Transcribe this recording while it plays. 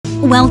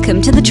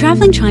Welcome to the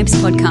Traveling Tribes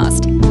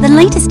podcast, the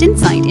latest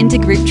insight into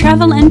group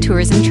travel and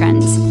tourism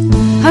trends.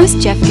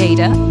 Host Jeff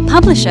Gader,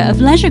 publisher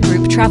of leisure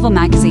group Travel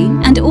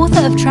Magazine and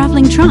author of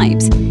Traveling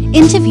Tribes,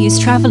 interviews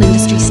travel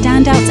industry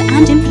standouts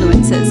and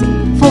influencers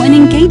for an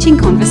engaging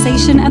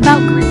conversation about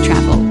group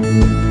travel.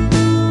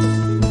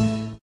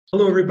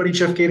 Hello, everybody.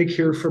 Jeff Gader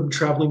here from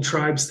Traveling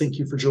Tribes. Thank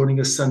you for joining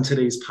us on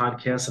today's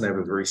podcast. And I have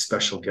a very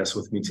special guest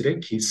with me today,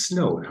 Keith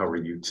Snode. How are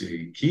you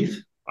today,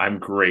 Keith? I'm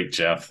great,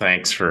 Jeff.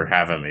 Thanks for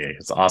having me.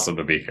 It's awesome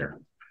to be here.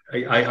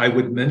 I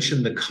would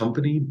mention the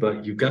company,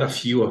 but you've got a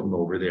few of them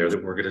over there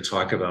that we're going to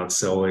talk about.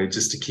 So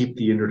just to keep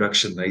the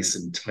introduction nice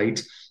and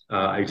tight,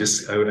 I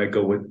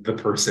go with the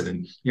person,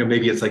 and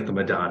maybe it's like the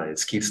Madonna.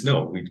 It's Keith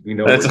Snode. We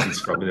know where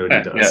he's from. We know what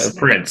he does. Yeah,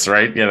 Prince,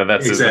 right? Yeah,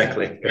 that's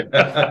exactly.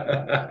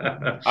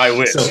 I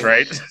wish,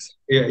 right?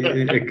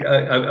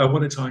 I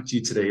want to talk to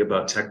you today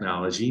about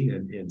technology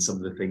and some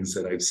of the things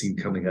that I've seen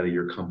coming out of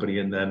your company.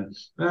 And then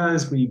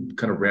as we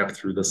kind of wrap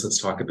through this, let's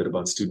talk a bit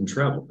about student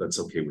travel. If that's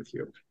okay with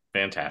you.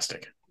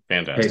 Fantastic.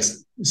 Okay.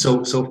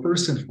 So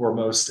first and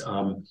foremost,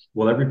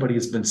 while everybody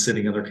has been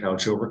sitting on their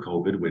couch over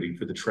COVID, waiting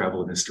for the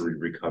travel industry to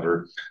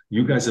recover,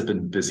 you guys have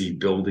been busy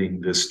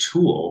building this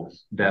tool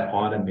that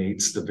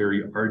automates the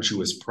very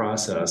arduous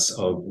process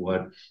of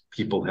what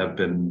people have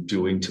been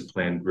doing to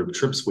plan group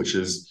trips, which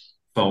is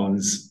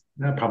phones.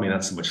 Probably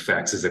not so much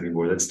faxes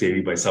anymore. That's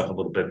dating myself a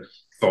little bit.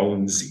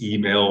 Phones,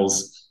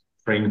 emails,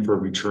 praying for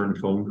return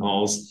phone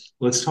calls.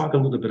 Let's talk a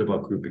little bit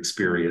about group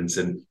experience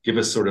and give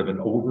us sort of an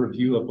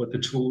overview of what the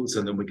tool is,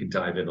 and then we can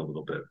dive in a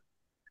little bit.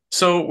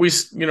 So we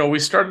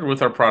started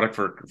with our product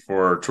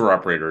for tour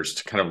operators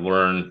to kind of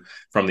learn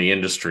from the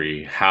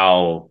industry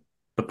how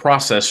the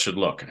process should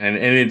look, and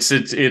it's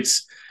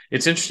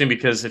interesting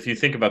because if you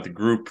think about the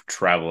group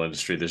travel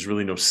industry, there's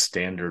really no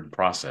standard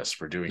process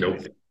for doing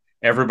anything.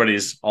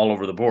 Everybody's all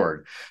over the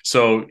board.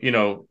 So,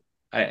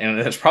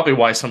 and that's probably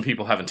why some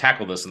people haven't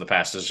tackled this in the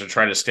past, is to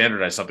try to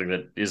standardize something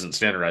that isn't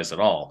standardized at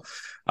all.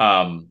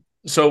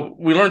 So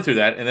we learned through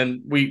that. And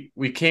then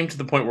we came to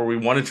the point where we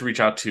wanted to reach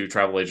out to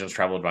travel agents,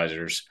 travel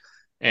advisors,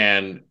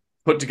 and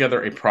put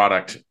together a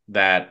product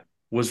that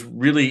was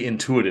really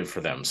intuitive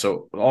for them.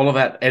 So all of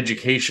that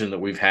education that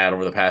we've had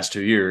over the past 2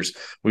 years,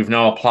 we've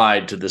now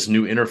applied to this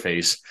new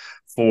interface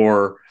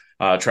for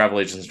travel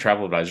agents and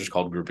travel advisors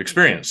called Group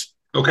Experience.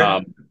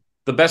 Okay.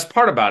 The best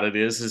part about it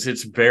is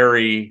it's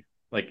very,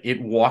 it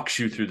walks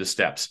you through the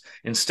steps.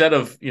 Instead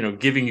of,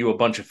 giving you a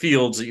bunch of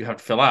fields that you have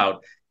to fill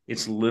out,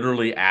 it's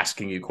literally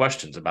asking you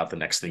questions about the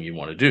next thing you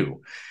want to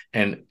do.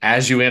 And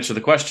as you answer the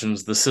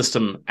questions, the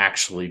system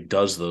actually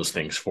does those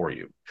things for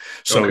you.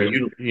 So,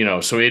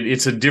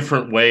 it's a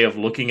different way of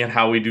looking at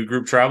how we do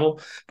group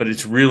travel, but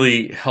it's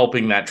really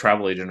helping that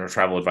travel agent or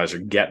travel advisor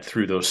get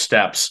through those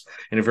steps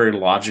in a very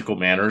logical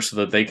manner so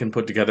that they can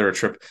put together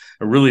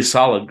a really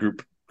solid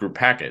group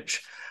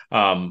package.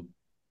 The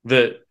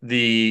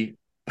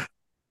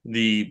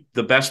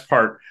best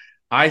part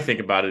I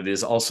think about it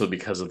is also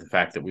because of the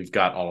fact that we've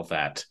got all of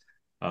that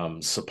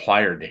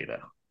supplier data,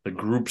 the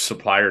group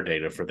supplier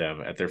data for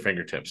them at their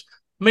fingertips,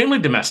 mainly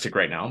domestic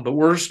right now, but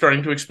we're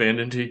starting to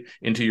expand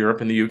into Europe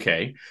and the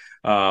UK.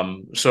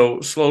 So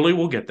slowly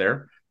we'll get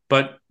there,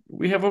 but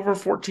we have over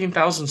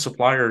 14,000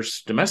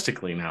 suppliers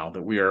domestically now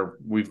that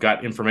we've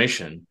got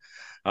information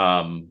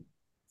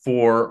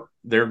for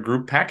their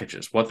group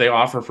packages, what they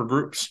offer for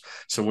groups.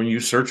 So when you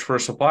search for a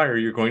supplier,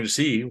 you're going to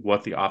see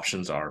what the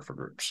options are for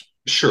groups.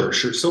 Sure.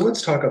 So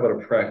let's talk about a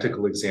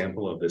practical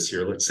example of this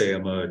here. Let's say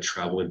I'm a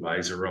travel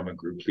advisor, I'm a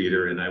group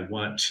leader, and I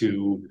want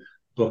to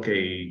book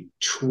a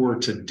tour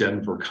to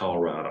Denver,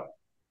 Colorado.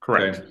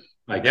 Correct. Okay?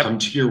 I come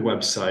to your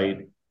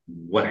website.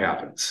 What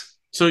happens?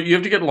 So you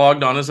have to get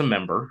logged on as a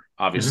member,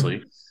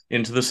 obviously,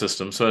 into the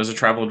system. So as a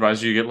travel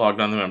advisor, you get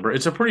logged on the member.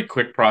 It's a pretty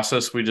quick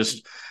process. We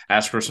just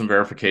ask for some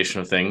verification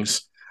of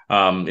things.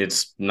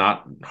 It's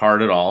not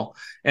hard at all.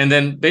 And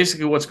then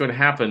basically what's going to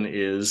happen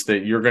is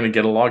that you're going to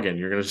get a login.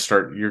 You're going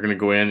to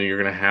go in and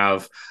you're going to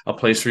have a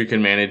place where you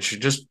can manage,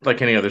 just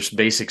like any other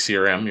basic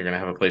CRM, you're going to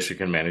have a place where you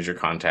can manage your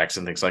contacts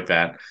and things like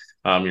that,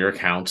 your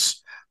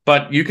accounts,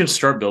 but you can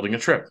start building a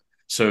trip.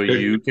 So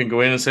you can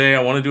go in and say,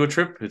 I want to do a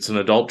trip. It's an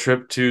adult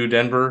trip to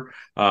Denver.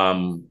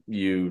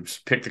 You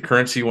pick the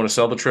currency you want to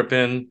sell the trip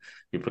in,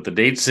 you put the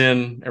dates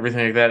in,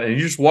 everything like that. And you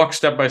just walk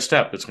step by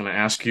step. It's going to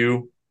ask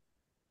you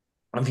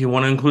if you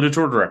want to include a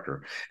tour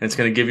director, and it's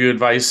going to give you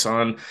advice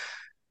on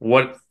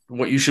what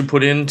you should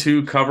put in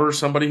to cover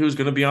somebody who's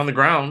going to be on the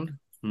ground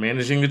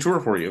managing the tour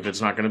for you if it's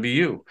not going to be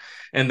you.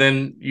 And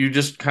then you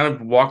just kind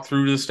of walk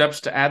through the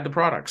steps to add the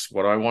products.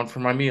 What do I want for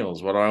my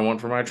meals? What do I want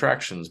for my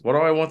attractions? What do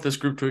I want this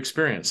group to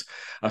experience?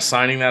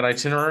 Assigning that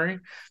itinerary,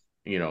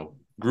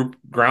 group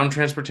ground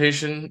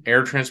transportation,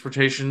 air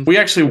transportation. We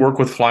actually work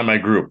with Fly My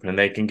Group, and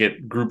they can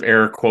get group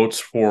air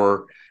quotes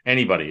for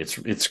anybody.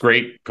 It's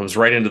great, comes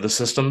right into the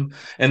system.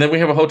 And then we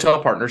have a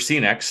hotel partner,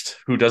 CNext,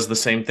 who does the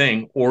same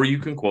thing, or you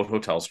can quote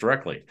hotels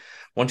directly.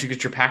 Once you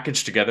get your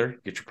package together,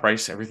 get your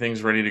price,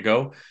 everything's ready to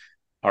go.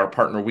 Our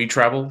partner, We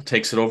Travel,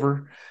 takes it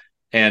over,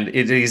 And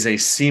it is a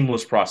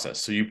seamless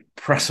process. So you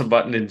press a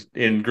button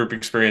in Group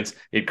Experience,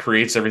 it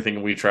creates everything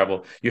in We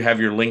Travel. You have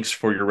your links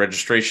for your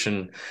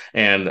registration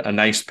and a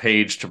nice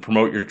page to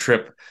promote your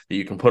trip that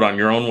you can put on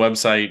your own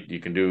website. You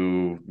can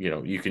do,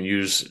 you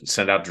can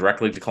send out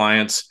directly to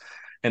clients,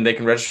 and they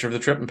can register for the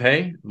trip and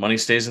pay. Money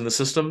stays in the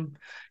system.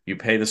 You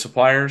pay the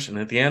suppliers, and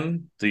at the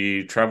end,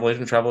 the travel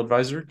agent, travel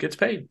advisor gets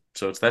paid.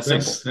 So it's that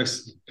simple.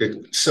 Nice.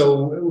 Good.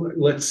 So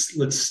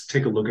let's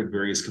take a look at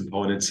various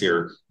components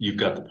here. You've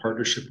got the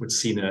partnership with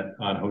CNET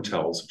on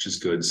hotels, which is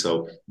good.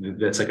 So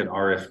that's like an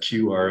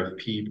RFQ,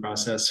 RFP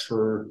process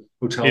for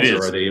hotels, It or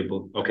is. are they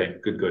able? Okay,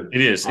 good.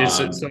 It is. So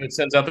it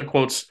sends out the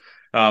quotes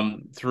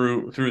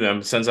through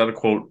them. Sends out a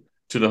quote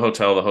to the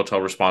hotel. The hotel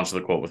responds to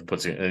the quote with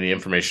puts it, and the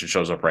information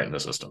shows up right in the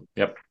system.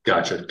 Yep.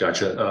 Gotcha.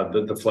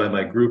 The Fly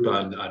My Group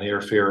on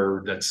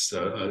airfare, that's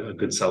a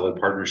good solid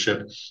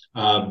partnership.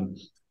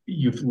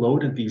 You've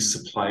loaded these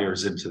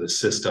suppliers into the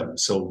system.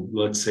 So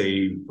let's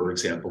say, for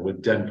example,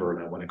 with Denver,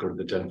 and I want to go to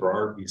the Denver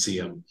Art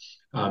Museum.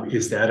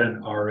 Is that an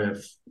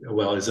RF?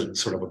 Well, is it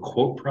sort of a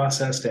quote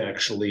process to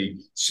actually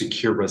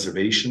secure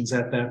reservations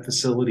at that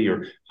facility,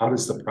 or how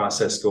does the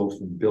process go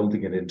from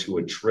building it into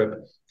a trip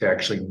to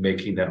actually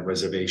making that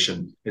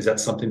reservation? Is that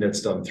something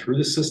that's done through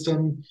the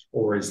system,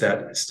 or is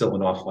that still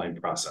an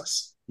offline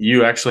process?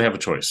 You actually have a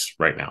choice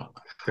right now.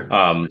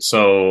 Now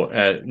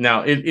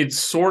it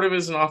sort of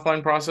is an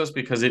offline process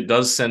because it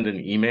does send an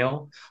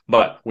email.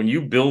 But when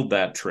you build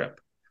that trip,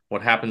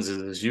 what happens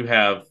is you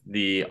have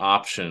the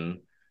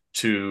option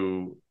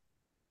to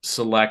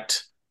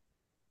select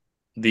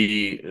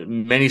the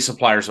many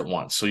suppliers at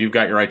once. So you've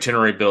got your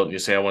itinerary built and you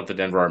say, I want the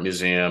Denver Art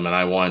Museum and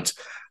I want,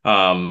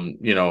 I'm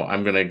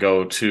going to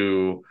go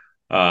to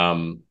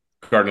Garden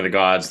of the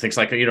Gods, things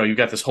like, you've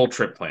got this whole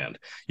trip planned.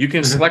 You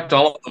can select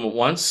all of them at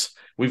once.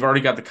 We've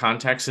already got the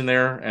contacts in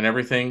there and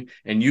everything,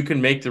 and you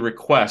can make the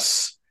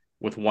requests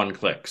with one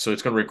click. So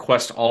it's going to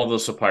request all of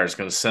those suppliers. It's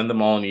going to send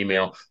them all an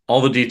email,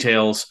 all the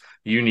details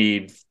you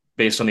need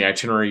based on the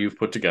itinerary you've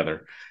put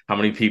together, how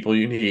many people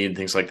you need,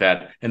 things like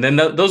that. And then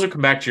those will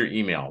come back to your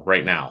email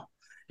right now.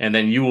 And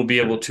then you will be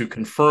able to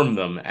confirm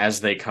them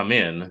as they come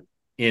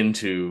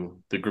into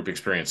the group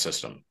experience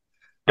system.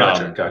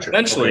 Gotcha.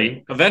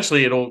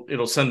 Eventually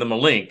it'll send them a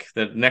link.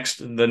 The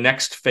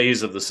next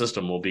phase of the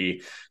system will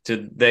be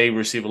they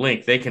receive a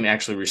link. They can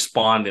actually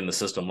respond in the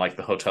system like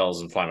the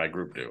hotels and Fly My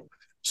Group do.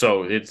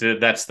 So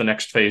that's the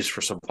next phase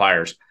for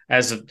suppliers.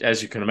 As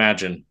you can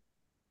imagine,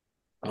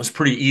 it was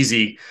pretty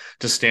easier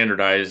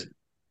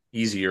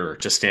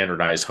to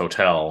standardize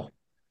hotel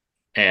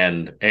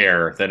and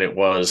air than it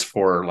was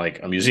for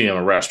like a museum,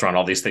 a restaurant,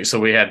 all these things. So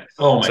we had,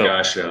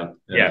 gosh,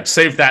 yeah,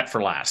 save that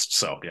for last.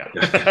 So yeah.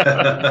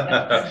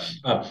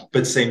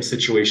 But same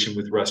situation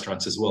with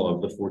restaurants as well.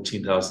 Of the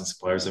 14,000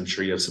 suppliers, I'm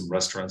sure you have some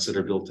restaurants that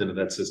are built into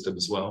that system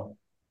as well.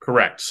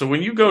 Correct. So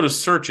when you go to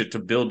search it to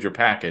build your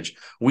package,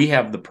 we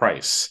have the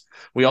price.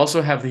 We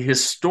also have the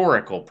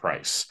historical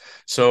price.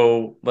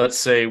 So let's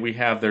say we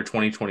have their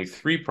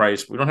 2023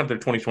 price. We don't have their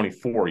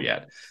 2024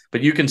 yet,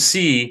 but you can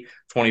see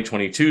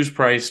 2022's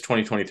price,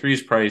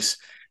 2023's price,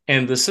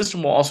 and the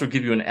system will also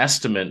give you an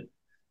estimate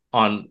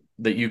on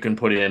that you can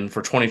put in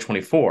for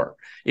 2024.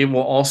 It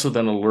will also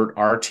then alert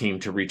our team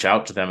to reach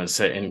out to them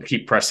and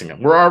keep pressing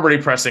them. We're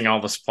already pressing all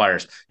the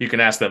suppliers. You can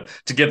ask them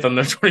to get them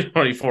their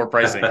 2024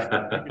 pricing. You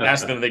can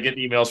ask them, they get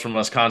emails from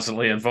us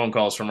constantly and phone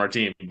calls from our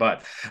team.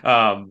 But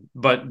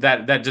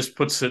that just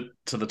puts it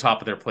to the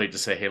top of their plate to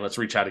say, hey, let's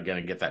reach out again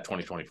and get that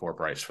 2024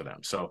 price for them.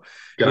 So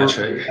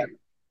gotcha.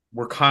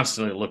 We're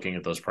constantly looking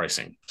at those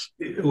pricing.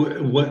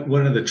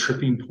 One of the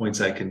tripping points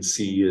I can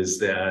see is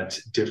that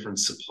different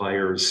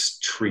suppliers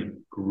treat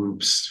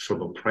groups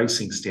from a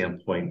pricing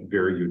standpoint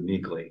very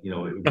uniquely.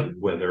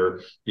 Whether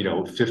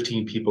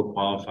 15 people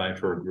qualify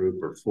for a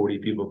group or 40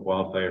 people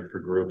qualify for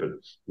a group, and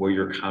where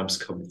your comps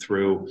come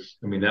through.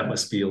 I mean, that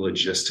must be a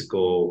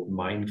logistical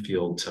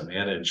minefield to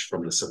manage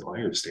from the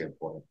supplier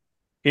standpoint.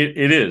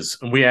 It is.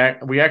 And we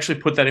actually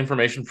put that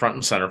information front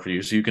and center for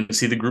you. So you can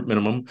see the group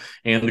minimum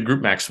and the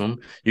group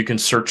maximum. You can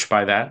search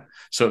by that.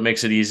 So it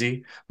makes it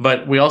easy.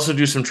 But we also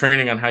do some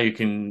training on how you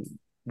can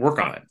work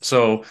on it.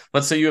 So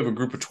let's say you have a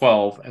group of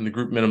 12 and the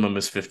group minimum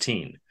is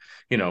 15.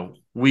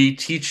 We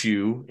teach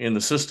you in the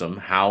system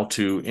how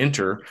to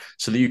enter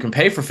so that you can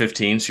pay for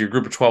 15 so your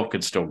group of 12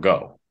 could still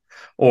go.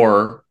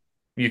 Or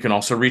you can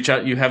also reach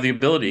out. You have the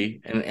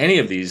ability in any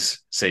of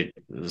these, say,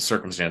 the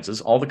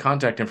circumstances, all the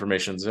contact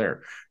information is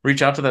there.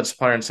 Reach out to that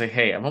supplier and say,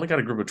 hey, I've only got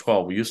a group of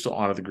 12. Will you still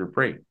honor the group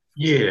rate?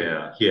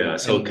 Yeah.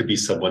 So it could be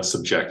somewhat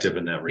subjective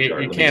in that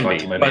regard. It can be.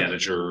 To my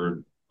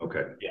manager.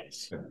 Okay.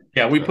 Yes.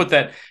 Yeah, we put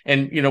that,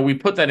 and we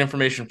put that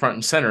information front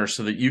and center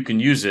so that you can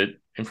use it.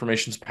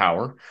 Information's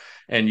power,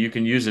 and you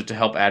can use it to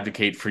help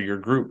advocate for your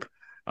group.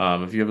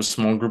 If you have a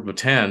small group of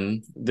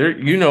 10,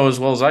 as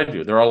well as I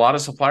do, there are a lot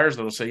of suppliers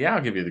that will say, yeah,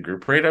 I'll give you the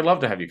group rate. I'd love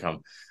to have you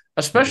come,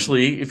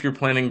 especially if you're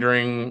planning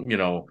during,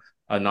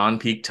 a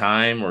non-peak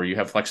time or you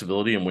have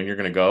flexibility in when you're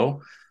going to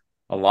go.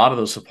 A lot of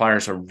those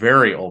suppliers are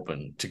very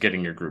open to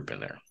getting your group in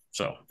there.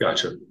 So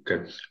Gotcha.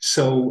 Okay.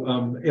 So,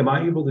 am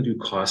I able to do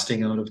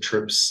costing out of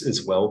trips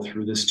as well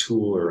through this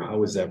tool, or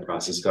how is that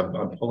process? I'm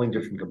pulling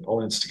different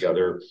components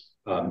together,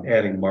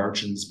 adding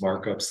margins,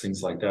 markups,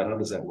 things like that. How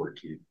does that work,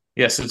 Keith?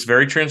 yes, it's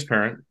very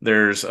transparent.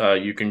 There's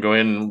you can go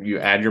in and you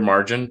add your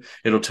margin.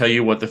 It'll tell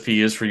you what the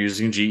fee is for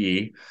using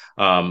GE.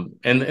 And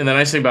the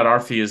nice thing about our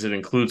fee is it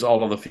includes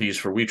all of the fees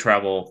for We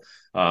Travel,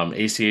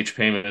 ACH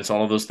payments,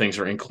 all of those things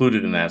are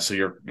included in that. So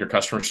your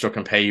customer still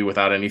can pay you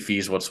without any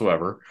fees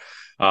whatsoever.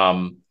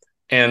 Um,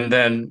 and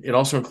then it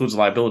also includes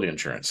liability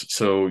insurance.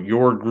 So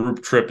your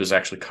group trip is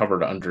actually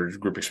covered under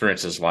Group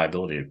Experiences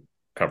liability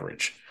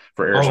coverage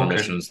for errors Oh, and okay.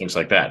 omissions, things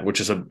like that, which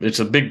is it's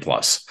a big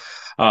plus.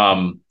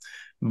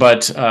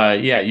 But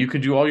yeah, you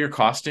can do all your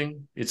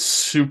costing. It's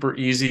super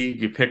easy.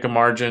 You pick a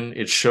margin.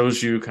 It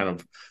shows you kind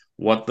of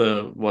what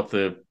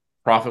the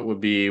profit would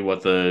be,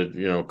 what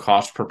the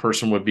cost per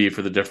person would be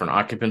for the different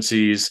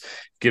occupancies.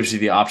 Gives you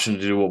the option to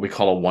do what we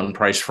call a one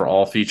price for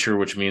all feature,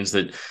 which means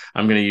that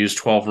I'm going to use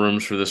 12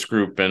 rooms for this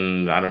group,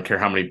 and I don't care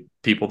how many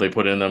people they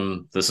put in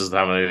them. This is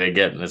how many they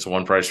get, and it's a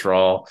one price for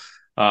all.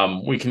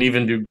 We can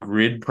even do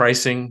grid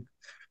pricing,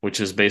 which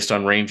is based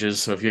on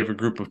ranges. So if you have a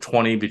group of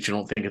 20, but you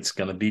don't think it's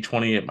going to be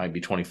 20, it might be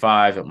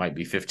 25, it might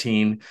be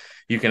 15.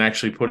 You can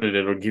actually put it,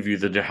 it'll give you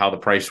how the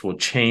price will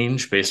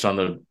change based on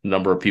the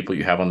number of people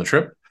you have on the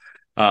trip.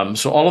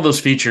 So all of those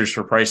features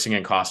for pricing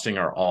and costing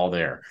are all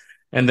there.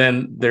 And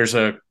then there's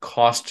a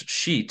cost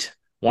sheet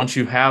once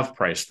you have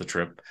priced the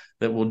trip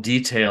that will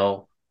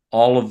detail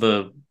all of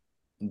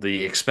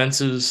the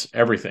expenses,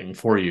 everything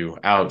for you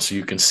out so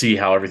you can see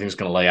how everything's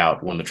going to lay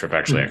out when the trip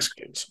actually Hmm.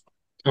 executes.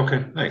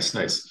 Okay. Nice.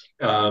 Nice.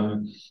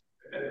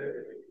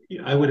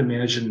 I would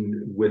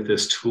imagine with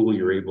this tool,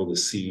 you're able to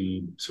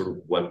see sort of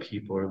what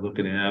people are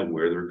looking at,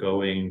 where they're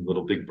going,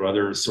 little big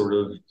brother sort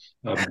of.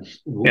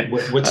 Yeah.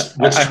 What's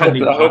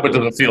trending I hope it popular?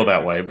 doesn't feel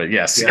that way, but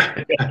yes.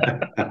 Yeah.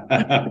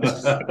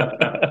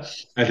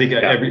 I think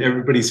Yeah.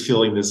 everybody's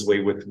feeling this way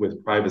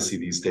with privacy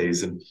these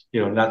days, and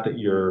not that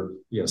you're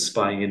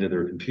spying into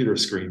their computer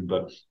screen,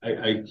 but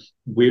I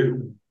where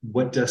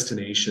what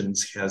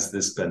destinations has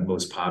this been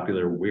most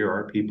popular? Where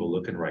are people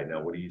looking right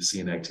now? What are you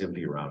seeing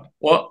activity around?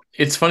 Well,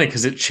 it's funny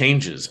because it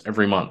changes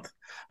every month.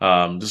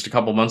 Just a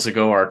couple months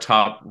ago, our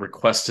top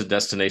requested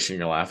destination,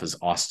 you'll laugh, is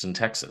Austin,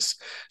 Texas.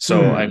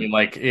 So I mean, Hmm.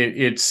 like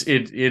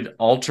it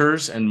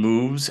alters and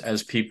moves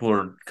as people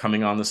are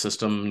coming on the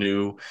system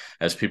new,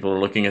 as people are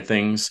looking at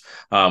things.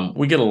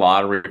 We get a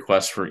lot of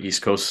requests for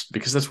East Coast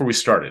because that's where we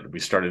started. We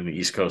started in the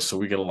East Coast, so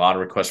we get a lot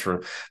of requests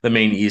for the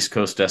main East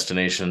Coast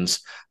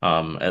destinations,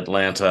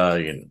 Atlanta,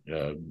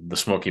 the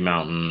Smoky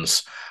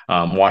Mountains,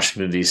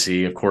 Washington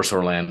D.C., of course,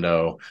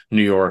 Orlando,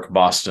 New York,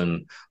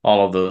 Boston,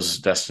 all of those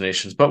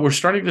destinations. But we're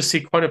starting to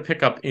see quite a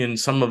pickup in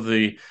some of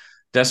the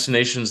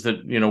destinations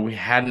that we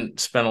hadn't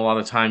spent a lot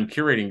of time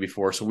curating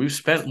before. So we've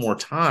spent more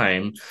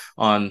time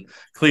on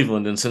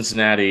Cleveland and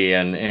Cincinnati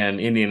and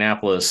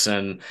Indianapolis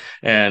and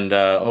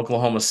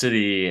Oklahoma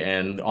City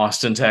and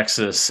Austin,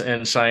 Texas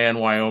and Cheyenne,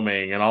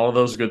 Wyoming, and all of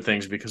those good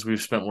things because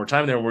we've spent more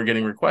time there. We're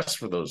getting requests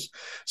for those,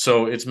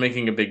 so it's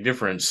making a big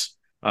difference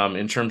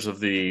in terms of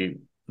the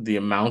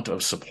amount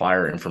of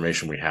supplier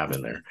information we have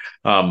in there.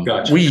 We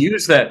Gotcha.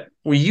 use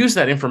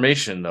that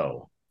information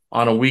though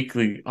on a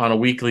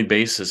weekly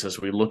basis as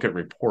we look at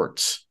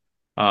reports.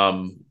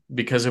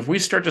 Because if we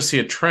start to see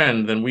a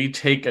trend, then we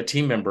take a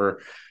team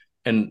member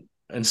and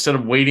instead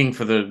of waiting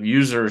for the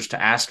users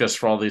to ask us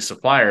for all these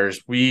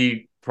suppliers,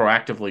 we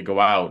proactively go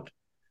out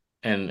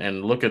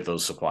and look at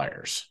those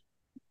suppliers.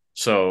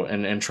 So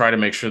and try to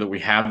make sure that we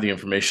have the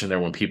information there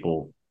when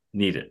people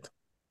need it.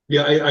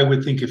 Yeah, I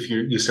would think if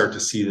you start to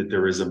see that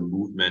there is a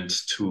movement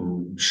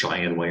to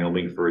Cheyenne,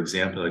 Wyoming, for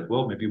example, like,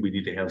 well, maybe we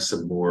need to have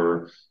some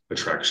more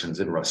attractions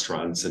and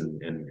restaurants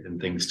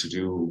and things to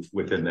do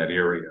within that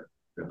area.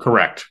 Yeah.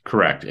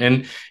 Correct.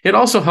 And it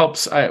also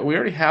helps. We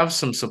already have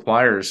some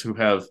suppliers who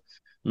have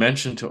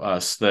mentioned to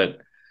us that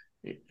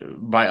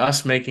by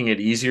us making it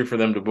easier for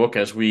them to book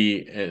as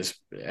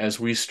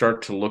we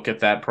start to look at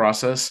that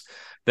process,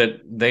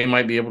 that they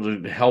might be able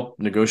to help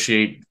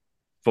negotiate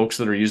folks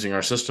that are using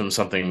our system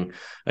something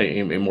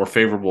a more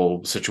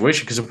favorable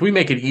situation. Because if we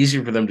make it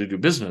easier for them to do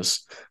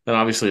business, then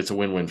obviously it's a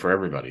win-win for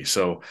everybody.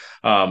 So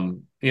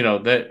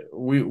that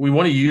we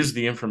want to use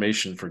the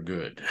information for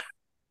good.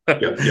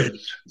 Yeah, yeah.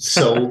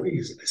 So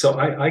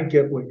I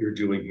get what you're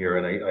doing here,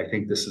 and I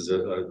think this is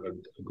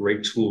a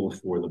great tool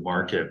for the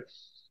market.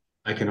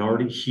 I can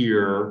already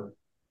hear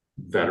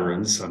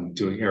veterans, I'm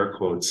doing air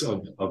quotes,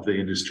 of the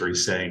industry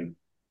saying,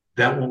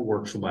 that won't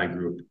work for my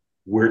group.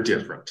 We're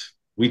different.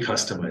 We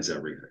customize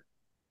everything.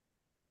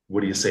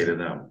 What do you say to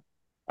them?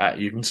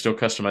 You can still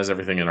customize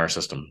everything in our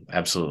system.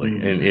 Absolutely.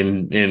 In, Hmm.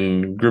 in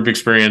in group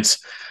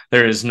experience,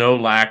 there is no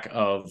lack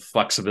of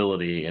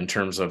flexibility in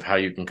terms of how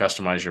you can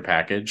customize your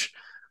package.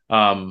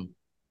 Um,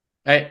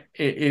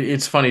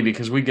 it's funny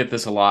because we get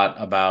this a lot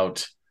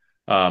about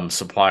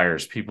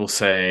suppliers. People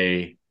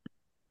say,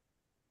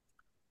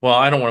 "Well,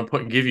 I don't want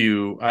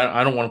to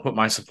I don't want to put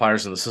my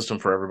suppliers in the system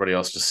for everybody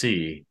else to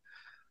see."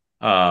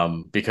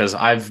 because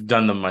I've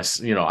done them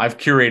I've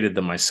curated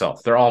them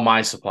myself. They're all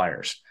my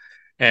suppliers.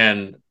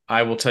 And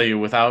I will tell you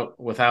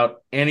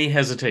without any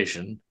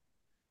hesitation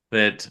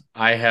that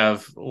I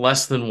have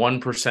less than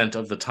 1%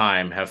 of the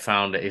time have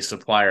found a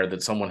supplier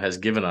that someone has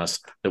given us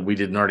that we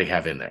didn't already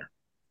have in there.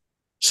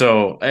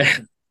 So,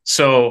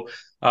 so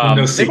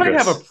No they might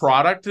have a secrets.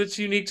 product that's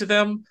unique to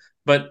them,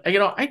 but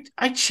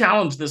I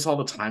challenge this all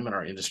the time in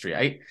our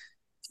industry.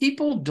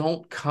 People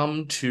don't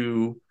come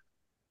to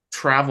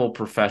travel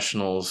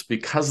professionals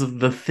because of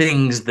the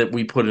things that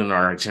we put in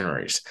our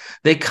itineraries.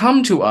 They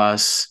come to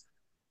us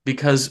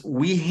because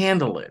we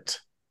handle it.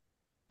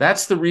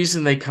 That's the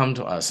reason they come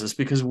to us, is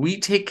because we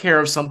take care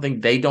of something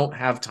they don't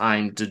have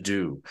time to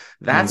do.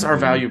 That's our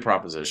value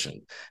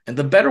proposition. And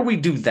the better we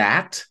do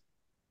that,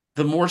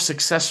 the more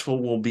successful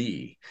we'll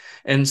be.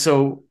 And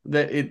so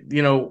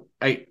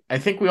I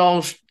think we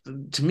all,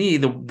 to me,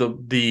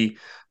 the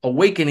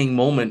awakening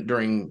moment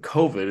during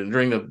COVID and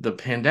during the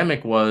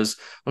pandemic was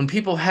when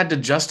people had to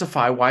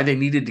justify why they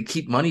needed to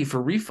keep money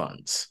for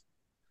refunds.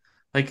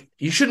 Like,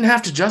 you shouldn't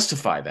have to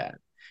justify that.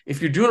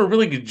 If you're doing a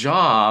really good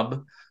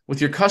job with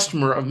your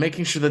customer of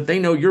making sure that they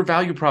know your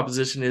value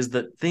proposition is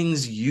the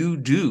things you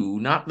do,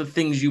 not the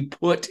things you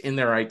put in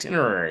their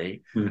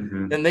itinerary,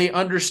 then they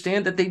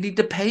understand that they need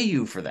to pay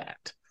you for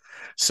that.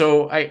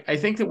 So I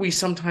think that we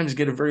sometimes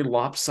get a very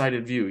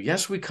lopsided view.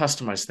 Yes, we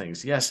customize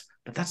things. Yes,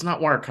 but that's not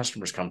why our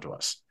customers come to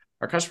us.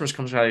 Our customers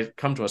come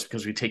to us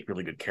because we take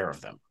really good care of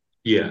them.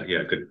 Yeah,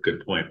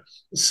 good point.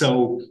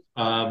 So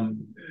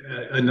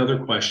another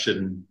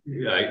question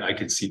I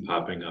could see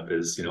popping up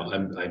is,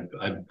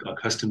 I'm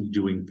accustomed to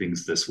doing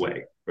things this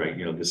way, right?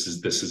 This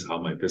is how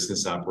my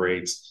business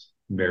operates.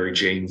 Mary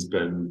Jane's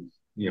been,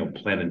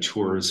 planning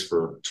tours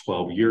for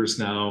 12 years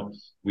now.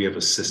 We have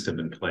a system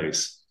in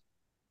place.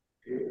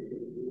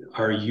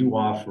 Are you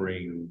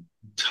offering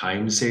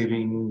time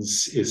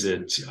savings? Is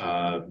it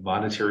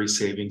monetary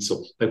savings?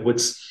 So, like,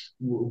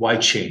 why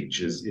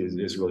change is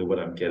really what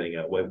I'm getting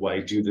at.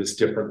 Why do this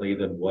differently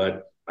than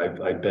what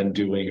I've been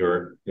doing,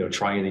 or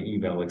trying to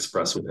email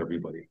express with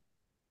everybody?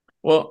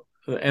 Well,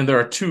 and there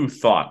are two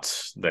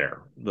thoughts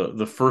there.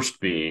 The first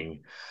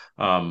being,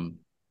 I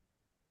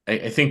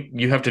think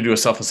you have to do a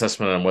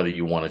self-assessment on whether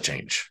you want to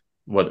change,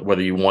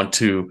 whether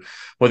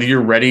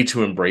you're ready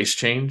to embrace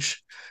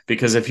change.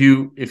 Because if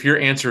your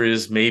answer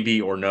is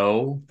maybe or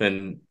no,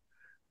 then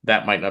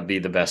that might not be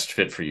the best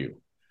fit for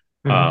you.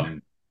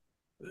 Um,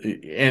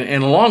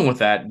 and along with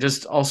that,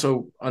 just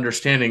also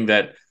understanding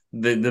that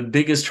the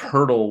biggest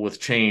hurdle with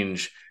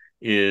change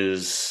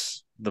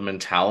is the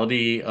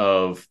mentality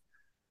of,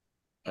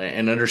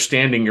 and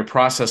understanding your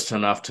process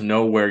enough to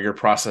know where your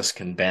process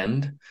can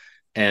bend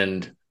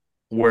and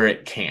where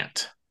it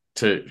can't,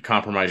 to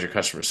compromise your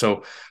customers.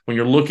 So when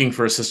you're looking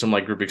for a system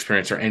like group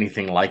experience or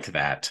anything like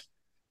that,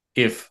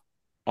 if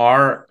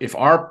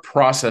our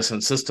process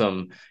and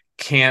system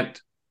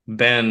can't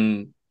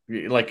bend,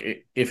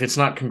 like if it's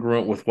not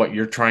congruent with what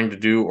you're trying to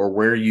do or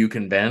where you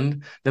can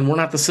bend, then we're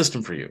not the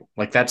system for you.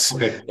 Like, that's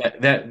Okay.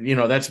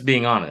 that's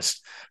being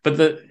honest. But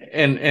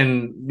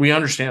and we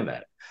understand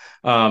that.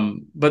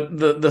 But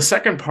the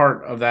second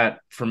part of that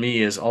for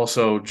me is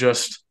also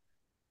just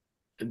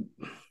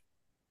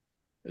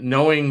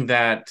knowing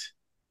that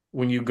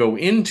when you go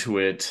into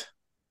it,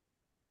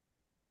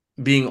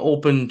 being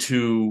open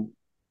to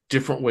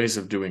different ways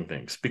of doing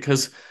things,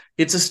 because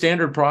it's a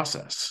standard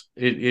process.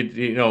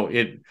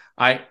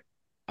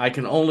 I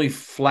can only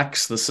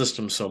flex the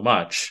system so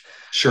much,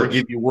 Sure. or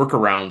give you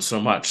workarounds so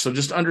much. So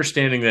just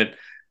understanding that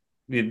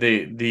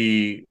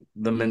the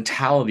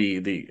mentality,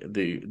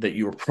 that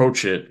you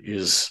approach it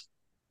is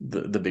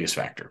the biggest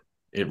factor.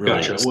 It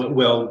really Gotcha. is.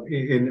 Well,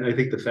 and I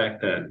think the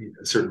fact that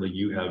certainly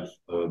you have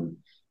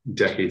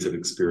decades of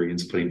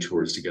experience putting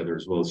tours together,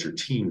 as well as your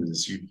team,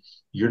 is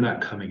you're not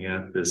coming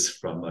at this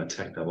from a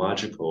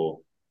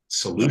technological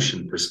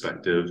solution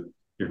perspective.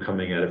 You're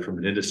coming at it from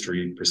an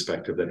industry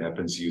perspective that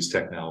happens to use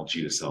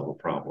technology to solve a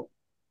problem.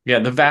 Yeah,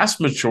 the vast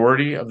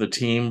majority of the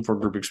team for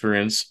Group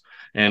Experience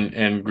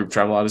and Group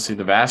Travel Odyssey,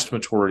 the vast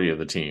majority of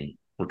the team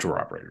were tour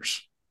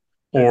operators,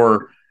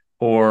 or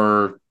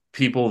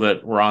people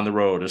that were on the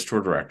road as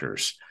tour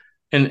directors.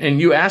 And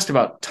you asked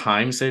about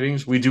time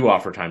savings. We do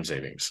offer time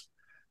savings.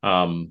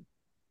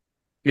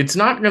 It's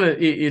not gonna.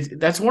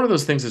 That's one of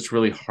those things that's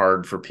really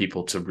hard for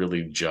people to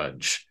really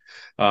judge.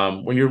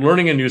 When you're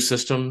learning a new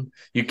system,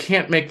 you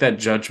can't make that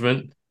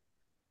judgment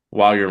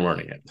while you're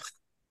learning it.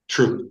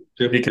 True.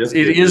 Yep, Because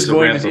yep. it is There's a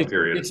going ramp to up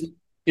period.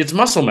 it's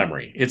muscle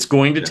memory. It's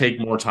going to Yeah. take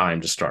more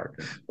time to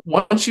start.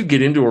 Once you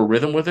get into a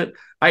rhythm with it,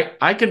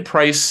 I can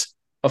price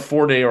a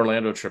 4-day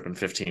Orlando trip in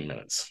 15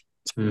 minutes.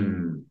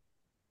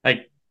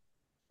 Like,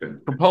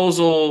 Good.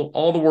 proposal,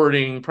 all the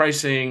wording,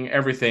 pricing,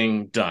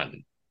 everything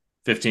done.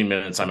 15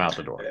 minutes, I'm out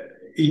the door.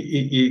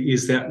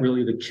 Is that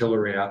really the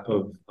killer app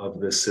of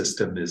this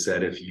system? Is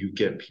that if you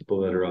get people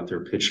that are out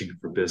there pitching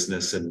for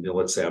business, and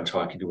let's say I'm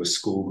talking to a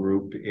school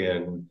group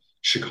in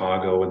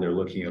Chicago and they're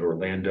looking at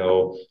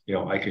Orlando,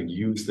 I can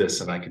use this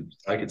and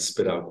I could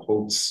spit out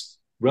quotes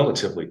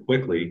relatively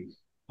quickly.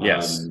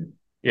 Yes.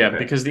 Yeah, Okay.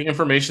 because the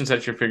information's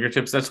at your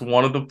fingertips. That's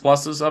one of the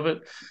pluses of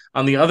it.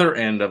 On the other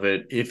end of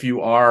it, if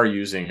you are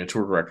using a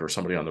tour director or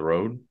somebody on the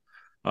road,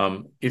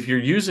 if you're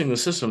using the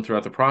system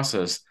throughout the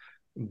process,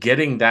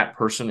 getting that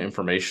person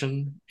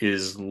information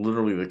is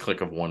literally the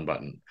click of one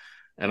button.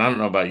 And I don't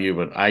know about you,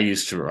 but I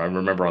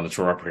remember on the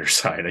tour operator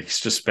side, I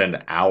used to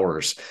spend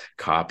hours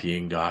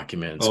copying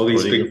documents, All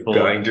these putting the big full.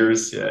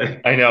 binders. Yeah.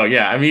 I know,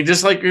 yeah. I mean,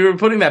 just like we were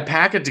putting that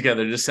packet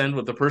together to send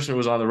with the person who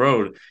was on the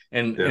road. Yeah.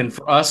 And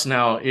for us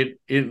now,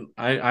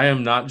 I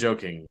am not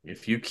joking.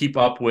 If you keep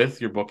up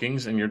with your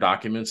bookings and your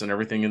documents and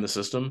everything in the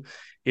system,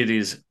 it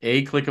is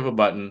a click of a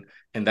button,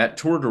 and that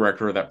tour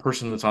director or that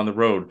person that's on the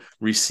road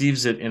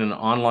receives it in an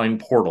online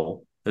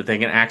portal that they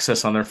can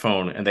access on their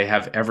phone, and they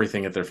have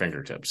everything at their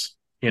fingertips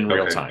in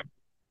real Okay. time.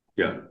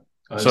 Yeah.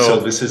 So So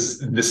this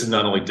is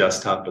not only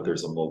desktop, but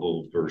there's a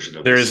mobile version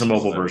of there this is a as well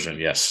mobile then. version.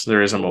 Yes,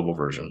 there is a mobile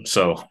version.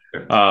 So,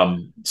 Okay.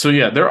 so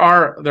yeah, there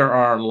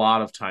are a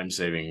lot of time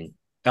saving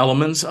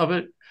elements of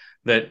it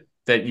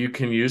that you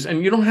can use,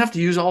 and you don't have to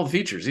use all the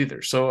features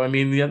either. So, I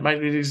mean,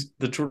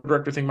 the tour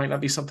director thing might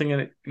not be something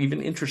that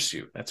even interests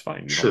you. That's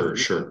fine. You don't have Sure, to.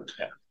 sure.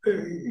 Yeah.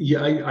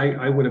 Yeah,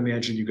 I would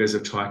imagine you guys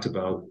have talked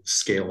about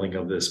scaling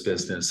of this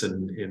business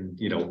and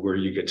where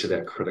you get to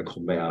that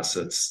critical mass.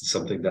 That's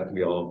something that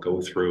we all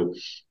go through.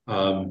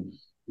 Um,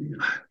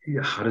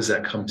 yeah, how does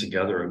that come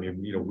together? I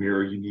mean, where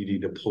are you needing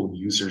to pull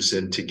users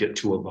in to get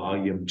to a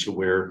volume to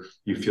where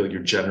you feel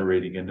you're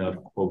generating enough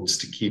quotes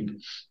to keep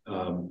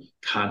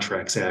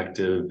contracts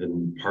active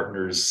and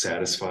partners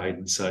satisfied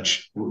and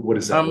such? What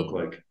does that look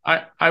like?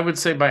 I would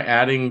say by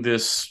adding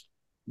this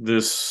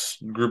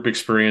group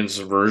experience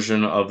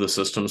version of the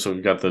system. So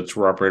we've got the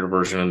tour operator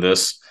version of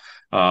this,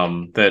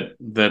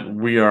 that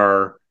we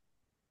are,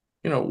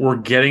 we're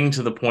getting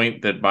to the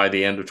point that by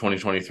the end of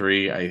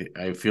 2023,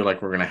 I feel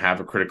like we're going to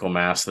have a critical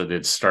mass that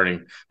it's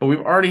starting, but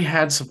we've already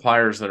had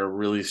suppliers that are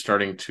really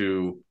starting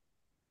to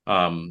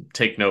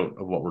take note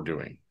of what we're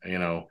doing,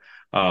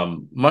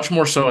 much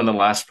more so in the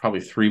last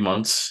probably 3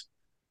 months.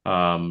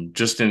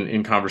 Just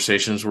in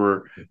conversations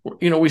where,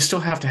 we still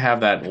have to have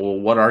that. Well,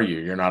 what are you?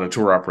 You're not a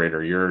tour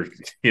operator. You're,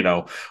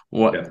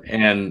 what, Yeah.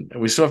 and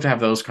we still have to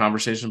have those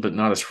conversations, but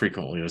not as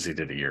frequently as he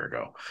did a year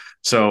ago.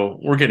 So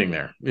we're getting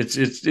there. It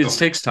Okay.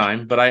 takes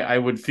time, but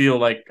I feel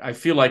like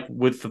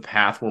with the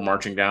path we're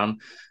marching down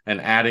and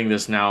adding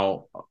this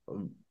now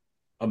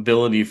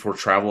ability for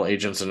travel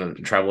agents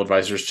and travel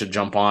advisors to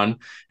jump on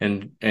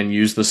and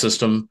use the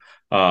system,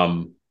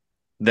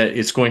 that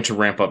it's going to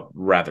ramp up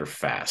rather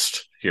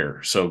fast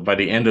here. So by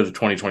the end of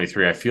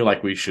 2023, I feel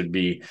like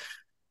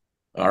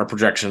our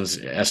projections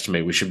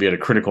estimate we should be at a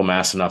critical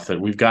mass enough that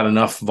we've got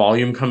enough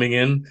volume coming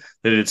in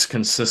that it's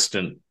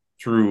consistent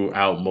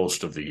throughout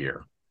most of the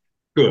year.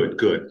 Good,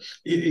 good.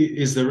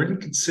 Is there any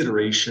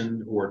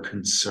consideration or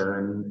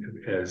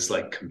concern as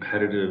like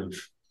competitive,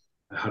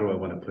 how do I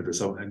want to put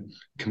this out?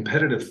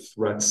 Competitive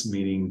threats,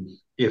 meaning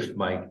if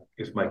my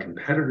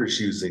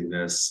competitor's using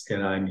this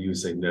and I'm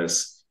using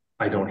this,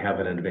 I don't have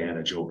an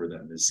advantage over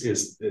them.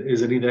 Is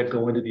any of that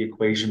go into the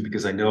equation?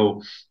 Because I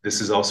know this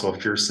is also a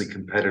fiercely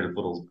competitive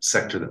little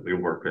sector that we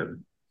work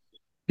in.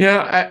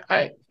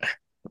 Yeah,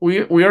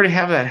 we already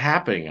have that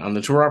happening on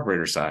the tour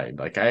operator side.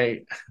 Like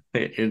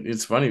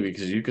it's funny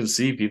because you can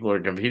see people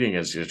are competing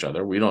against each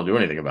other. We don't do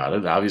anything about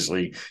it.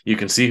 Obviously, you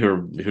can see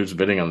who's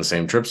bidding on the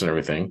same trips and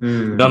everything.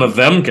 None of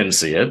them can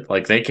see it.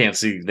 Like they can't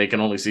see. They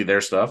can only see their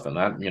stuff, and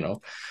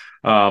that.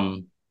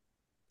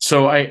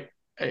 So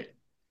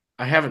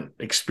I haven't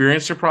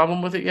experienced a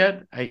problem with it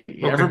yet. Okay.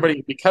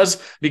 Everybody, because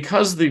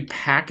the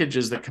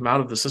packages that come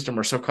out of the system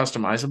are so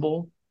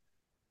customizable,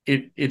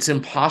 it's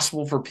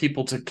impossible for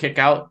people to kick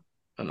out.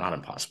 Not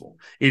impossible.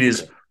 It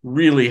is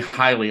really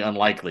highly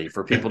unlikely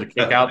for people to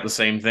kick out the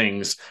same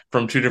things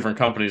from two different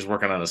companies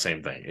working on the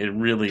same thing. It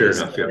really Fair is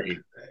enough. Yeah. very,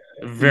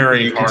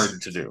 very You can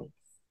hard to do.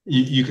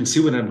 you can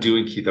see what I'm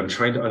doing, Keith. I'm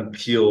trying to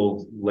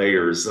unpeel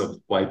layers of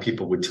why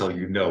people would tell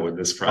you no in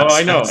this Oh,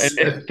 I know. process.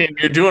 And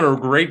you're doing a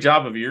great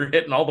job of it. You're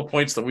hitting all the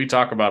points that we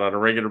talk about on a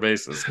regular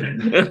basis.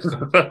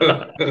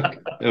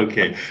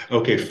 Okay.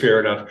 Okay. Fair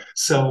enough.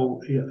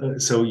 So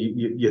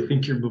you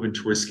think you're moving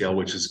towards scale,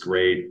 which is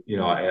great.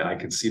 I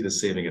can see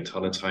this saving a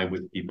ton of time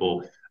with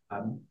people.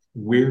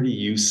 Where do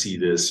you see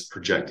this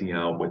projecting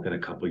out within a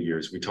couple of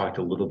years? We talked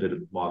a little bit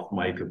off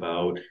mic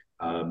about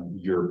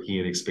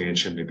European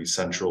expansion, maybe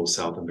Central,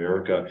 South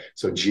America.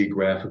 So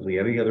geographically,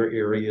 any other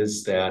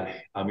areas that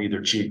either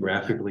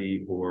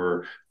geographically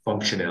or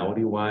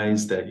functionality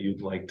wise that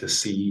you'd like to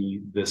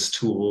see this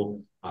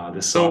tool,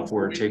 this So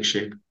software take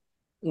shape?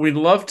 we'd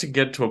love to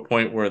get to a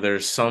point where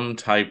there's some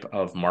type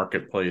of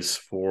marketplace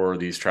for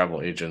these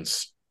travel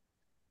agents,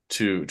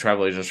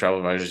 travel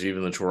advisors,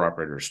 even the tour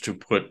operators, to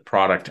put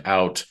product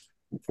out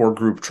for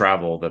group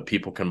travel that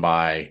people can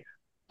buy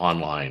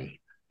online,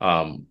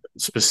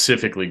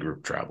 specifically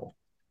group travel,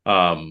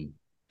 and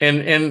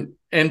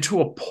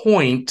to a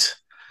point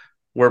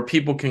where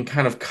people can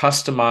kind of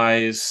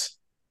customize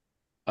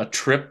a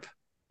trip,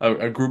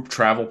 a group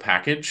travel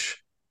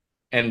package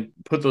and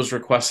put those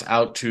requests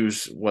out to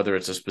whether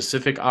it's a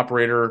specific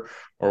operator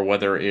or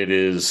whether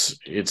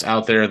it's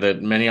out there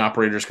that many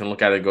operators can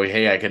look at it and go,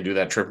 hey, I can do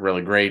that trip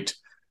really great.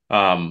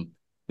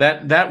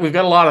 That we've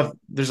got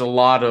there's a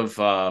lot of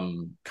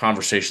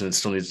conversation that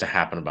still needs to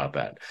happen about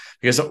that,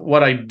 because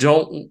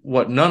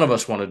what none of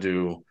us want to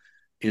do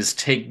is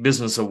take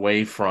business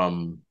away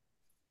from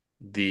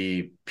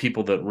the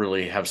people that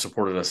really have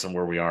supported us and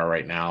where we are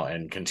right now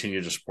and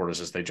continue to support us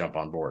as they jump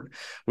on board.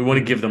 We want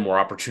to give them more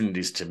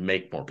opportunities to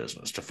make more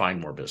business, to find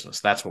more business.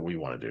 That's what we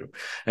want to do.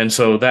 And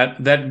so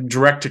that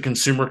direct to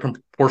consumer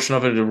portion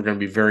of it, we're going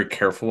to be very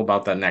careful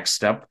about that next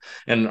step.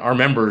 And our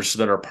members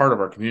that are part of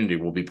our community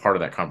will be part of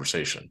that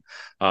conversation.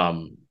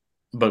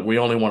 But we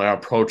only want to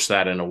approach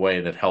that in a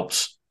way that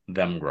helps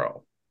them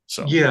grow.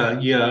 So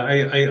yeah,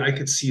 I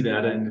could see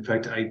that. And in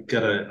fact, I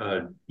got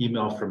a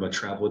email from a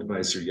travel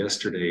advisor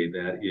yesterday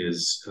that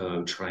is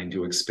trying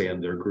to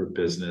expand their group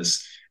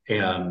business.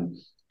 And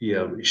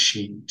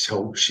she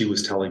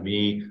was telling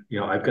me,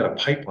 I've got a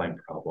pipeline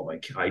problem.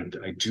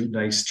 I do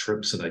nice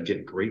trips and I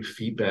get great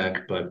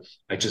feedback, but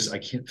I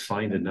can't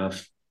find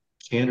enough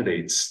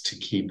candidates to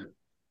keep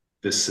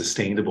this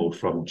sustainable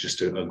from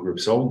just a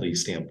groups only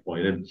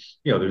standpoint. And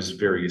there's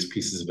various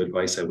pieces of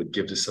advice I would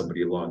give to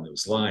somebody along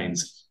those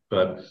lines.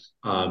 But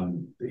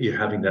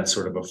having that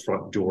sort of a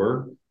front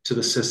door to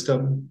the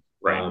system,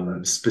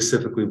 right.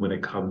 Specifically when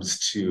it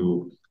comes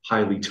to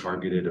highly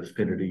targeted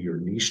affinity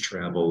or niche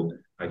travel,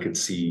 I could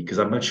see, because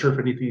I'm not sure if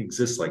anything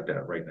exists like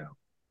that right now.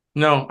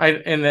 No,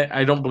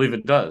 I don't believe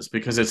it does,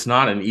 because it's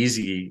not an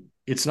easy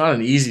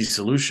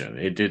solution.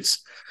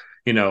 It's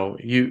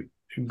you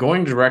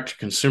going direct to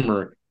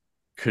consumer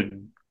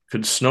could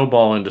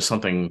snowball into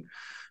something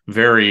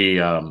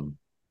very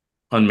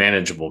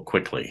unmanageable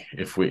quickly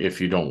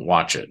if you don't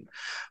watch it.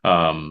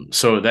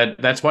 So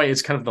that's why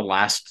it's kind of the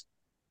last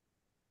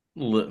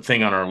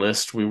thing on our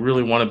list. We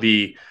really want to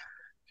be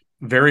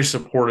very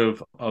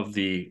supportive of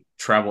the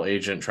travel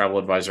agent, travel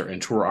advisor, and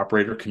tour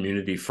operator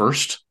community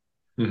first,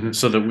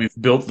 so that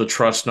we've built the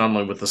trust not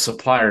only with the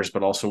suppliers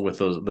but also with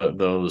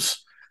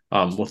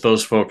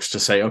those folks to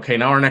say, okay,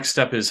 now our next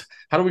step is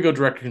how do we go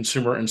direct to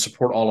consumer and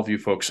support all of you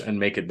folks and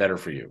make it better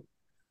for you.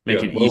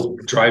 Make it easy.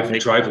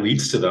 Drive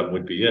leads to them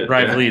would be it.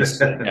 Drive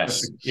leads,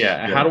 yes.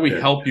 Yeah. How do we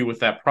help you with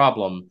that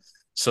problem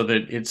so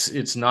that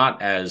it's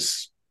not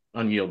as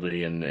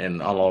unyielding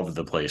and all over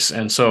the place?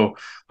 And so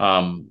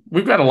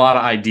we've got a lot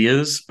of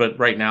ideas, but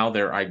right now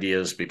they're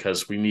ideas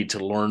because we need to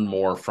learn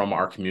more from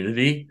our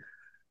community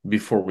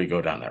before we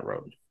go down that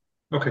road.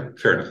 Okay,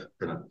 fair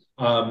enough.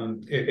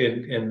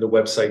 And the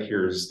website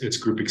here it's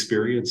Group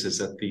Experience. Is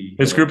that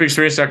it's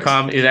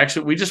groupexperience.com. It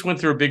actually, we just went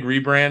through a big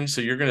rebrand.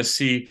 So you're going to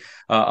see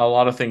a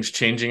lot of things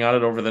changing on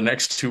it over the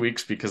next 2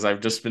 weeks, because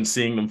I've just been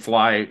seeing them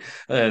fly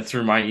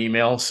through my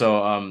email.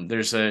 So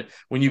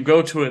when you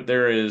go to it,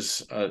 there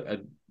is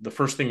the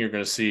first thing you're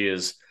going to see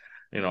is,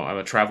 I'm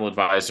a travel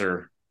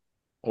advisor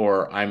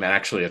or I'm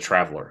actually a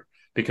traveler,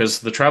 because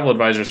the travel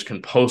advisors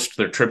can post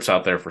their trips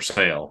out there for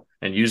sale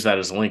and use that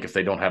as a link if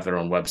they don't have their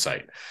own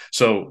website.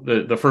 So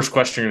the first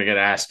question you're going to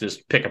get asked is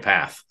pick a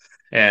path.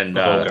 And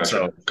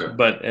gotcha.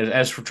 But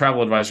as for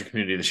travel advisor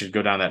community, they should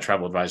go down that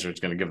travel advisor. It's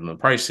going to give them the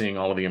pricing,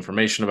 all of the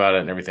information about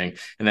it and everything,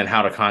 and then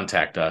how to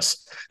contact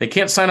us. They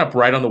can't sign up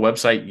right on the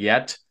website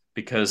yet,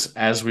 because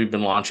as we've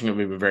been launching it,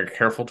 we've been very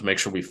careful to make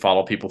sure we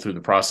follow people through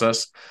the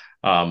process.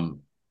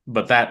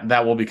 But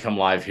that will become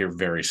live here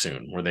very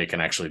soon, where they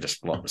can actually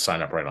just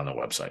sign up right on the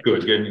website.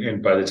 Good.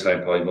 And by the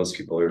time probably most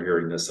people are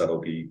hearing this,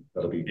 that'll be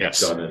yes.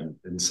 done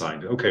and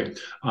signed. Okay.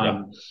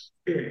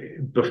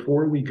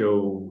 Before we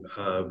go,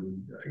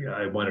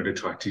 I wanted to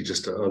talk to you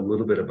just a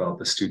little bit about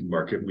the student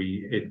market.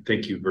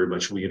 Thank you very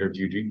much. We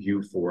interviewed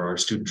you for our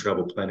student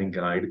travel planning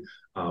guide,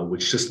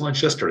 which just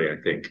launched yesterday,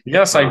 I think.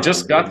 Yes, I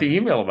just got the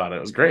email about it.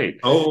 It was great.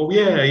 Oh,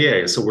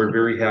 yeah. So we're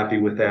very happy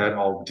with that.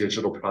 All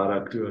digital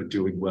product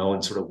doing well,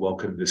 and sort of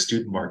welcome the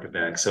student market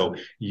back. So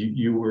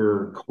you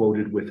were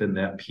quoted within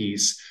that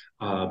piece.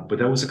 But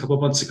that was a couple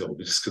of months ago,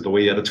 just the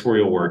way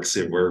editorial works.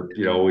 We're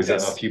always a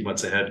few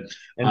months ahead.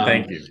 And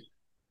thank you.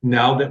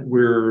 Now that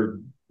we're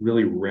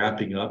really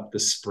wrapping up the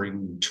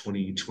spring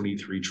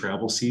 2023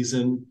 travel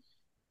season,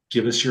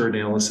 give us your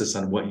analysis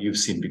on what you've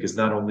seen, because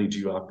not only do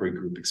you operate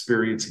Group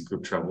Experience and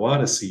Group Travel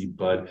Odyssey,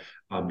 but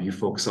you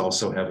folks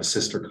also have a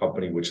sister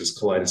company, which is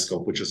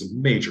Kaleidoscope, which is a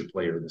major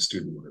player in the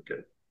student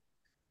market.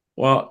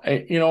 Well,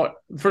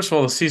 first of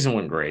all, the season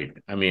went great.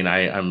 I mean,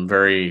 I'm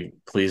very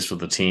pleased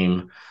with the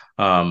team.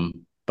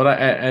 But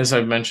as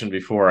I've mentioned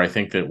before, I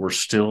think that we're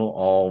still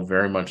all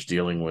very much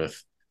dealing with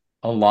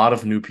a lot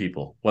of new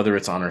people, whether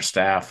it's on our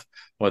staff,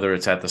 whether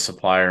it's at the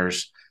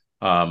suppliers,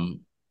 a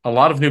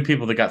lot of new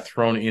people that got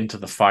thrown into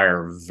the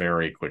fire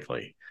very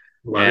quickly.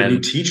 A lot of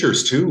new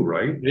teachers too,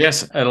 right?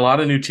 Yes, and a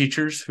lot of new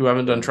teachers who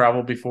haven't done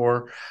travel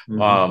before.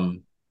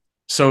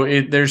 So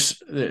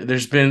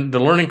there's been the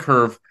learning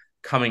curve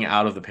coming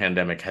out of the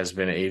pandemic has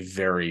been a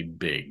very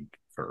big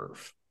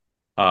curve.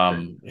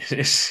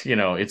 It's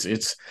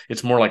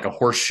more like a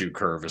horseshoe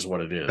curve is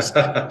what it is.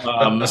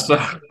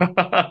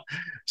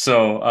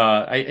 So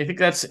I think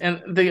that's,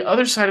 and the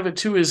other side of it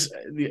too is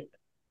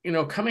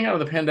coming out of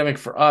the pandemic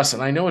for us,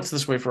 and I know it's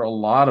this way for a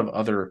lot of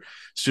other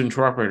student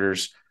tour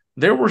operators,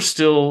 there were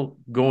still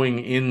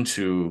going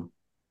into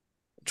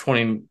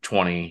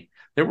 2020,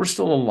 there were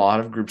still a lot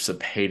of groups that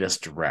paid us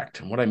direct.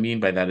 And what I mean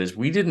by that is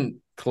we didn't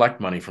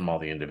collect money from all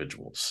the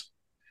individuals.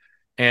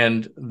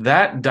 And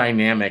that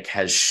dynamic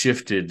has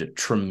shifted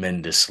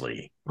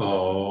tremendously.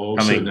 Oh,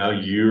 so now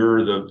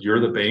you're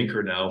the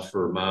banker now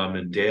for mom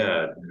and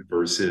dad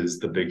versus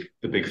the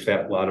big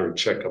fat lottery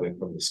check coming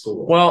from the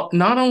school. Well,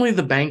 not only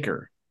the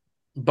banker,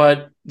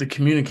 but the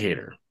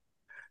communicator.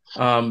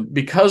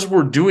 Because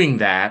we're doing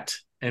that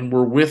and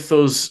we're with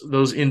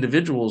those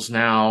individuals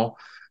now,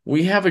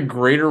 we have a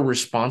greater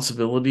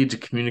responsibility to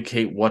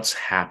communicate what's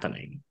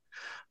happening.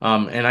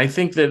 And I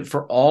think that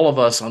for all of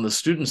us on the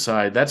student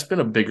side, that's been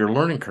a bigger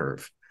learning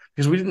curve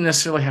because we didn't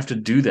necessarily have to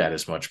do that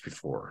as much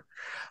before.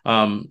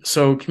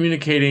 So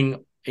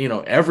communicating,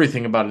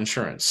 everything about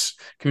insurance,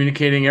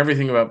 communicating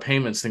everything about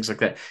payments, things like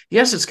that.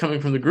 Yes, it's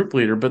coming from the group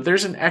leader, but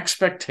there's an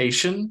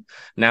expectation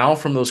now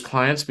from those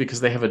clients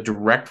because they have a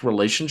direct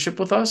relationship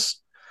with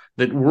us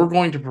that we're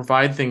going to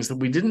provide things that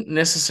we didn't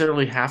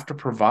necessarily have to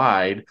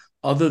provide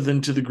other than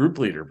to the group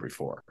leader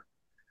before.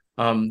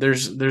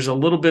 There's a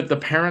little bit, the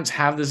parents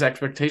have this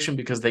expectation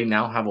because they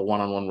now have a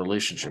one-on-one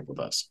relationship with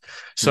us.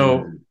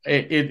 So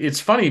it's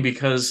funny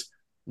because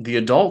the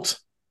adult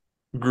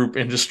group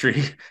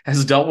industry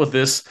has dealt with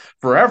this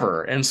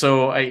forever. And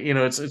so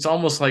it's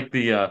almost like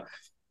the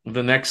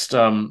next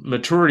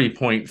maturity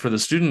point for the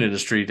student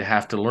industry to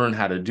have to learn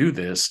how to do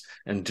this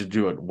and to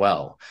do it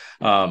well,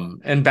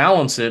 and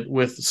balance it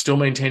with still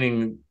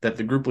maintaining that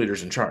the group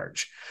leader's in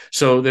charge.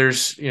 So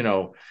there's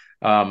a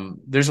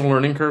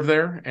learning curve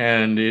there,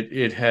 and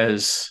it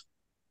has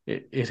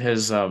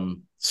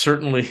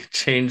certainly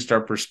changed our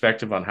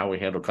perspective on how we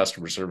handle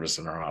customer service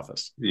in our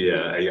office.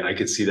 Yeah, I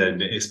could see that,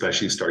 and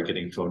especially start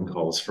getting phone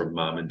calls from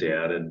mom and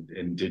dad,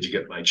 and did you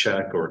get my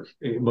check? Or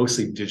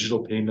mostly digital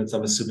payments,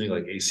 I'm assuming,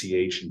 like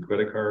ACH and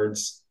credit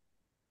cards.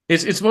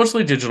 It's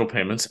mostly digital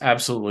payments,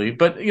 absolutely,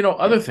 but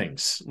other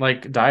things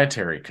like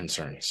dietary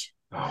concerns.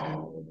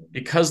 Oh,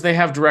 Because they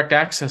have direct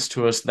access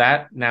to us,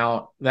 that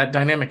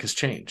dynamic has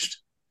changed.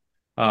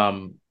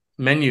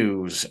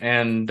 Menus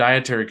and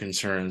dietary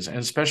concerns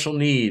and special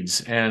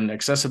needs and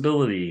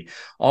accessibility,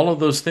 all of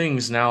those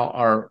things now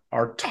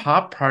are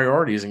top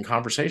priorities in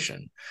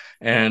conversation,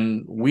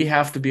 and we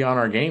have to be on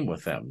our game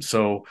with them.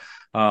 So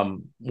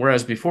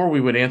whereas before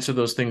we would answer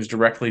those things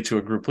directly to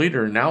a group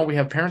leader, now we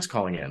have parents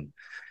calling in,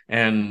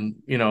 and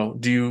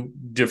do you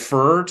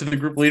defer to the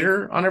group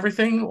leader on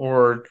everything,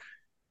 or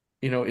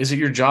is it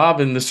your job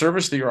in the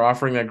service that you're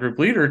offering that group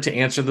leader to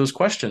answer those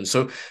questions?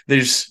 So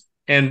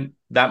and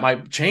that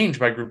might change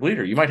by group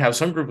leader. You might have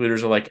some group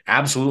leaders that are like,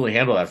 absolutely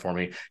handle that for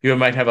me. You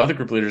might have other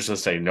group leaders that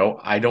say, no,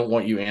 I don't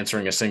want you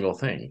answering a single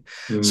thing.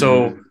 Mm-hmm.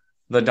 So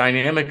the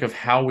dynamic of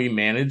how we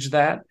manage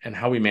that and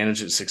how we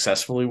manage it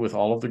successfully with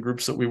all of the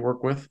groups that we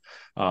work with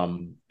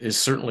is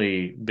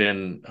certainly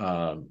been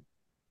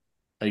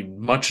a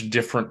much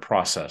different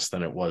process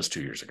than it was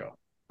 2 years ago.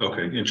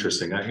 Okay,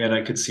 interesting. And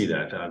I could see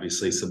that.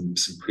 Obviously, some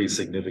pretty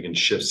significant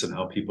shifts in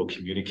how people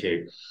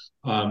communicate.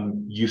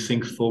 You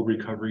think full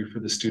recovery for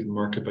the student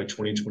market by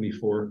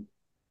 2024?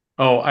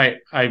 Oh,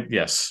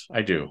 yes,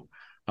 I do.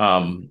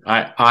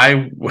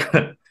 I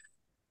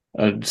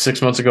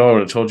 6 months ago, I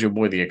would have told you,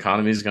 boy, the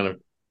economy is going to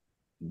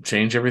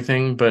change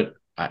everything, but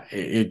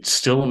it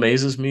still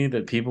amazes me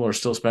that people are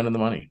still spending the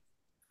money.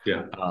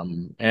 Yeah.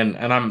 And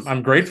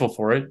I'm grateful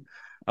for it.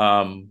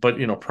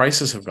 But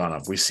prices have gone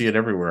up. We see it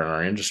everywhere in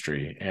our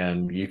industry,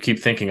 and you keep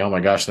thinking, oh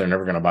my gosh, they're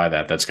never going to buy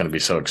that. That's going to be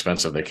so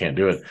expensive. They can't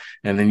do it.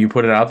 And then you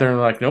put it out there and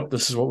they're like, nope,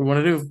 this is what we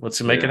want to do. Let's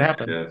make it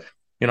happen.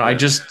 Yeah. I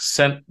just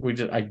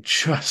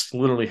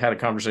literally had a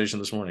conversation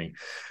this morning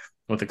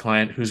with a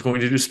client who's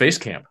going to do space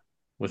camp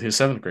with his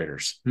 7th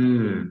graders.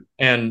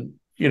 And,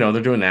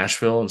 they're doing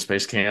Nashville and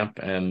space camp,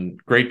 and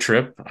great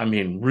trip. I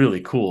mean,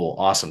 really cool,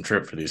 awesome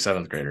trip for these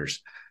 7th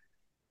graders.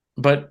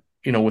 But,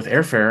 with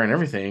airfare and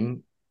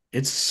everything,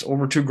 it's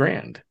over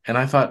 $2,000. And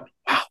I thought,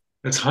 wow.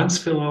 It's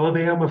Huntsville,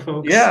 Alabama,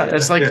 folks. Yeah,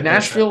 it's like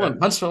Nashville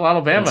and Huntsville,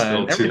 Alabama,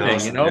 and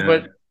everything,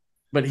 yeah.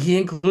 But he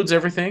includes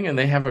everything, and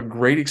they have a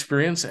great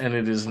experience, and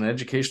it is an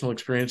educational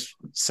experience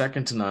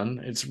second to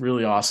none. It's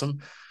really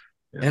awesome.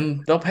 Yeah.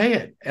 And they'll pay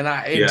it. And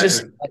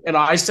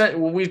I said,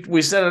 when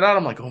we set it out,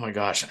 I'm like, oh my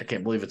gosh, I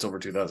can't believe it's over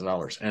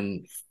 $2,000.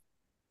 And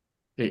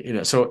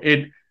so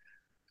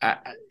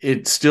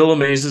it still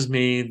amazes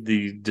me.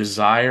 The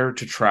desire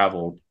to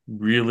travel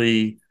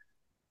really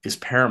is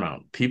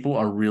paramount. People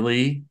are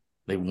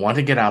they want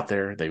to get out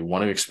there. They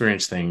want to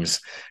experience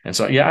things. And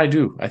so, yeah, I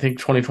do. I think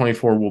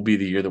 2024 will be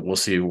the year that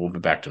we'll be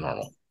back to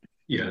normal.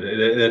 Yeah,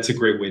 that's a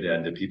great way to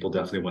end it. People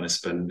definitely want to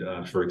spend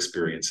for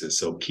experiences.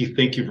 So Keith,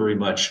 thank you very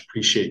much.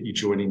 Appreciate you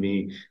joining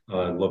me.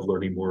 Love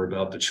learning more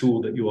about the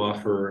tool that you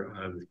offer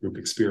with Group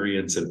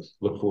Experience, and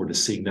look forward to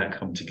seeing that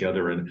come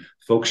together. And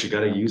folks, you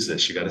got to use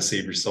this. You got to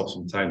save yourself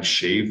some time,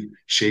 shave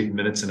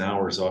minutes and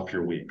hours off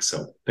your week.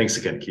 So thanks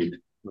again, Keith.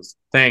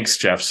 Thanks,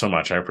 Jeff, so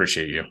much. I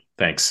appreciate you.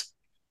 Thanks.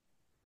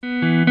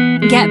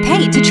 Get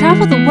paid to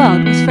travel the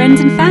world with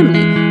friends and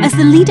family as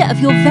the leader of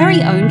your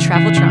very own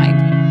travel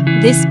tribe.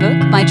 This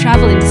book by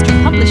travel industry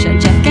publisher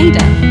Jeff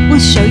Gader will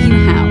show you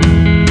how.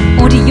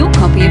 Order your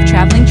copy of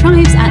Traveling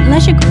Tribes at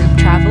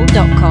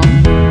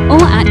leisuregrouptravel.com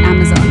or at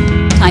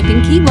Amazon. Type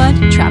in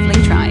keyword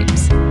Traveling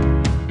Tribes.